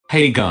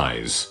Hey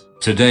guys,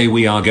 today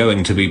we are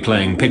going to be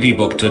playing Piggy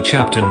Book to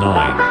chapter 9.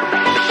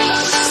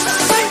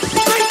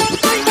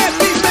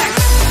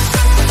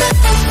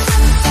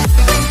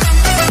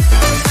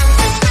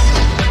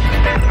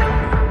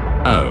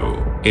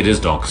 Oh, it is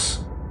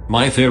DOCKS.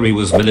 My theory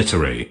was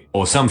military,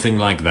 or something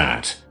like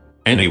that.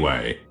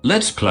 Anyway,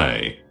 let's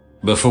play.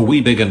 Before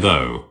we begin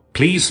though,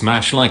 please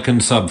smash like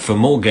and sub for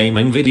more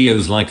gaming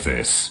videos like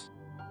this.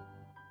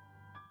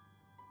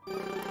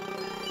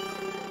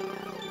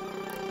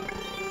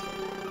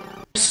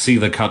 Let's see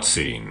the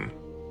cutscene.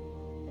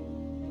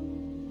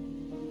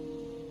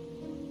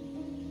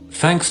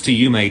 Thanks to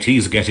you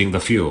mateys getting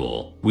the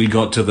fuel, we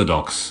got to the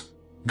docks.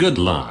 Good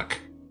luck.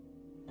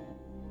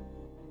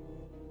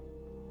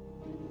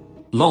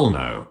 Lol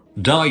no,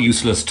 da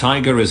useless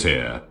tiger is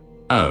here.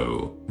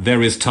 Oh,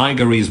 there is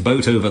Tigery's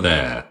boat over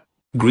there.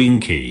 Green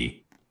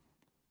key.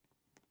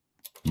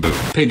 Boom.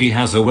 Piggy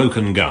has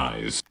awoken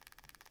guys.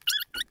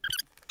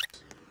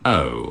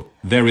 Oh,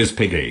 there is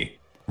Piggy.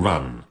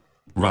 Run.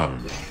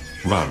 Run.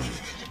 Run.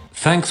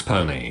 Thanks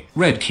Pony.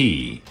 Red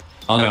key.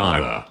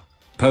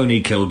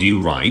 Pony killed you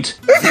right?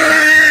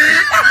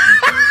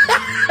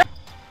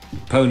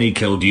 Pony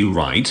killed you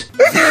right?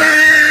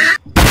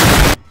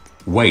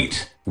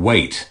 Wait.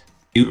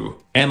 You,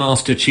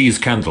 Master Cheese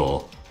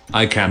Candle.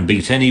 I can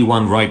beat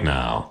anyone right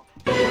now.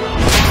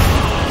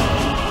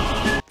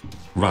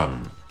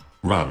 Run.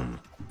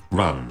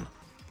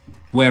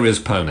 Where is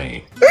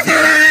Pony?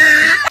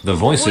 The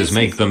voices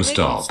make them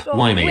stop.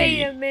 Why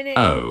me?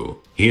 Oh,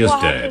 he is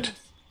dead.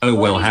 Oh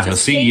well, haha,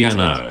 see ya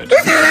nerd.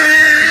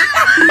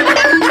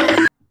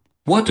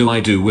 What do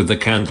I do with the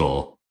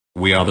candle?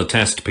 We are the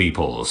test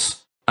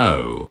peoples.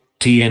 Oh,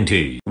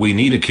 TNT. We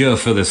need a cure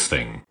for this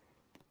thing.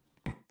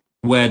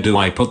 Where do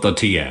I put the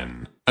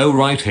TN? Oh,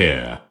 right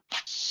here.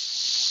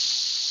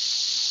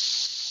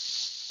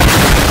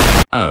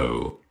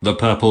 Oh, the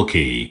purple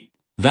key.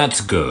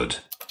 That's good.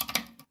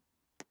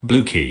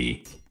 Blue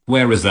key.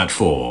 Where is that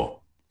for?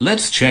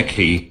 Let's check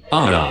he.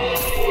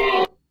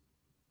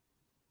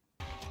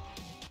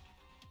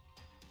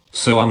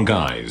 So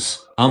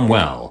guys,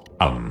 well,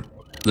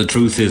 the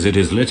truth is it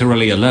is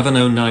literally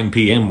 11:09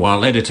 PM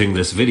while editing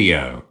this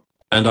video.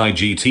 And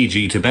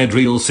IGTG to bed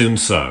real soon,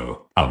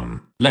 so,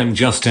 lem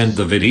just end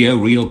the video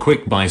real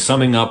quick by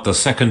summing up the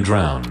second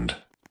round.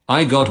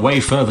 I got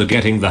way further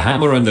getting the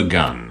hammer and the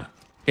gun.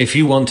 If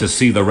you want to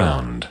see the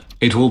round,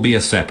 it will be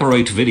a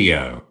separate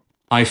video.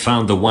 I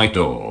found the white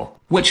door,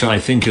 which I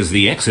think is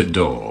the exit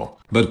door,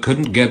 but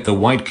couldn't get the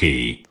white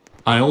key.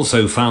 I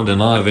also found an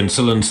eye of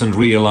insolence and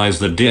realized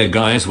the dear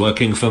guy is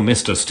working for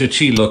Mr.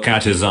 Stitchy, look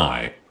at his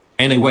eye.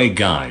 Anyway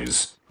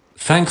guys,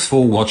 thanks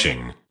for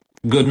watching.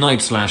 Good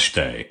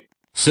night/day.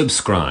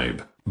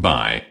 Subscribe.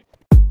 Bye.